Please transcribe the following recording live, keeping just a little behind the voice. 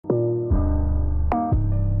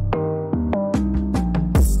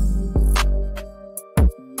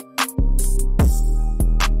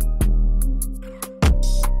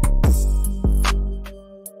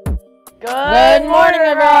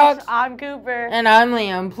I'm Cooper. And I'm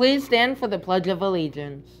Liam. Please stand for the Pledge of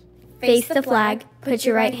Allegiance. Face the flag, put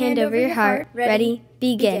your right hand over your heart. Ready,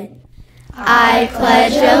 begin. I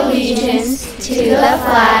pledge allegiance to the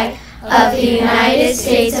flag of the United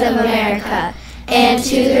States of America and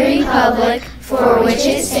to the republic for which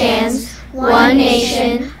it stands, one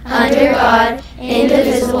nation, under God,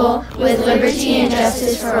 indivisible, with liberty and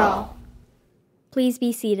justice for all. Please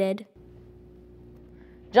be seated.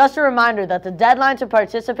 Just a reminder that the deadline to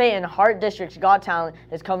participate in Hart District's Got Talent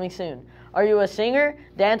is coming soon. Are you a singer,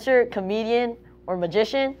 dancer, comedian, or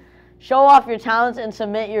magician? Show off your talents and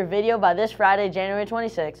submit your video by this Friday, January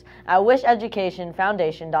 26th at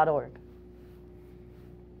wisheducationfoundation.org.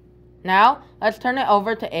 Now, let's turn it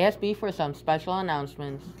over to ASB for some special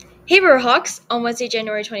announcements. Hey Riverhawks! On Wednesday,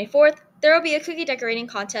 January 24th, there will be a cookie decorating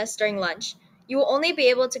contest during lunch. You will only be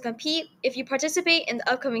able to compete if you participate in the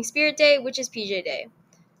upcoming Spirit Day, which is PJ Day.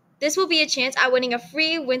 This will be a chance at winning a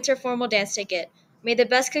free winter formal dance ticket. May the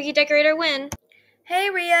best cookie decorator win!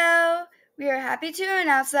 Hey Rio! We are happy to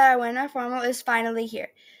announce that our winter formal is finally here.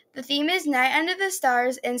 The theme is Night Under the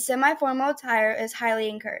Stars, and semi-formal attire is highly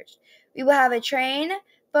encouraged. We will have a train,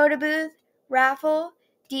 photo booth, raffle,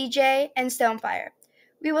 DJ, and stonefire.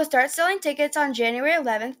 We will start selling tickets on January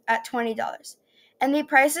 11th at $20, and the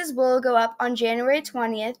prices will go up on January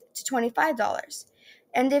 20th to $25.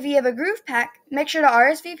 And if you have a groove pack, make sure to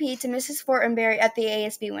RSVP to Mrs. Fortenberry at the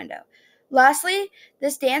ASB window. Lastly,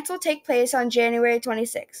 this dance will take place on January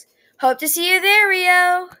 26th. Hope to see you there,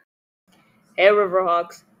 Rio! Hey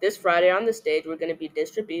Riverhawks! This Friday on the stage, we're going to be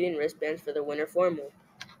distributing wristbands for the winter formal.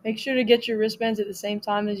 Make sure to get your wristbands at the same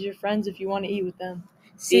time as your friends if you want to eat with them.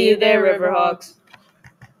 See you there, Riverhawks!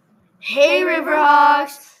 Hey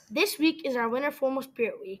Riverhawks! This week is our Winter Formal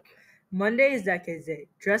Spirit Week. Monday is Decades Day.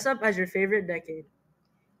 Dress up as your favorite decade.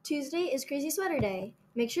 Tuesday is Crazy Sweater Day.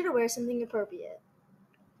 Make sure to wear something appropriate.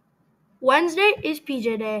 Wednesday is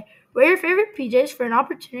PJ Day. Wear your favorite PJs for an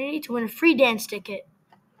opportunity to win a free dance ticket.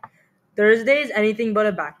 Thursday is Anything But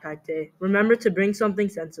a Backpack Day. Remember to bring something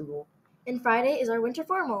sensible. And Friday is our Winter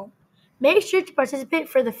Formal. Make sure to participate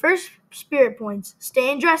for the first Spirit Points.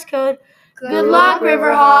 Stay in dress code. Good luck,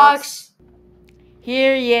 Riverhawks!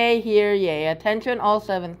 Hear yay, hear yay. Attention all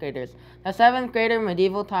 7th graders. The 7th grader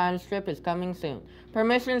medieval times trip is coming soon.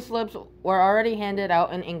 Permission slips were already handed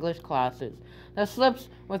out in English classes. The slips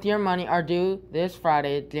with your money are due this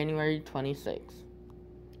Friday, January 26th.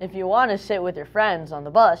 If you want to sit with your friends on the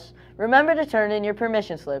bus, remember to turn in your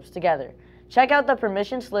permission slips together. Check out the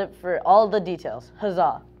permission slip for all the details.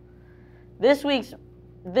 Huzzah! This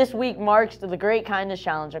week marks the Great Kindness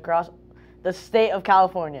Challenge across the state of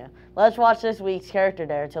California. Let's watch this week's Character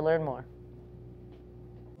Dare to learn more.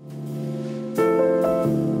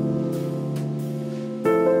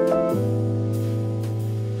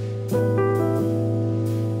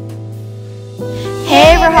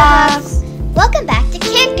 Hey Riverhawks! Welcome back to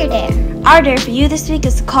Character Dare. Our dare for you this week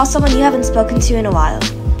is to call someone you haven't spoken to in a while.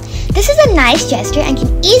 This is a nice gesture and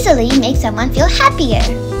can easily make someone feel happier.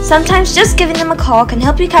 Sometimes just giving them a call can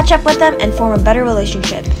help you catch up with them and form a better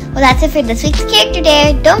relationship. Well, that's it for this week's Character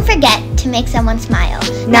Dare. Don't forget to make someone smile.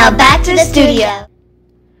 Now back to the studio.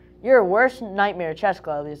 Your worst nightmare chess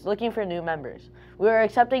club is looking for new members. We are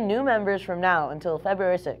accepting new members from now until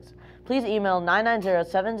February 6th. Please email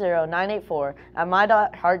 990-70984 at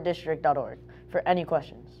my.hartdistrict.org for any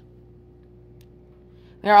questions.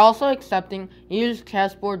 We are also accepting used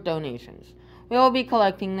chessboard donations. We will be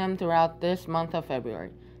collecting them throughout this month of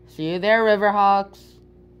February. See you there, Riverhawks!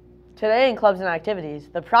 Today in clubs and activities,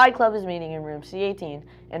 the Pride Club is meeting in room C18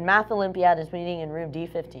 and Math Olympiad is meeting in room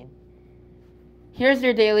D15. Here's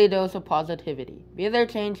your daily dose of positivity. Be the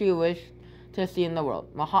change you wish to see in the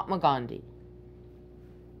world. Mahatma Gandhi.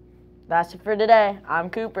 That's it for today. I'm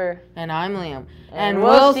Cooper. And I'm Liam. And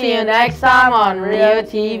we'll see you next time on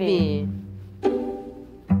RioTV.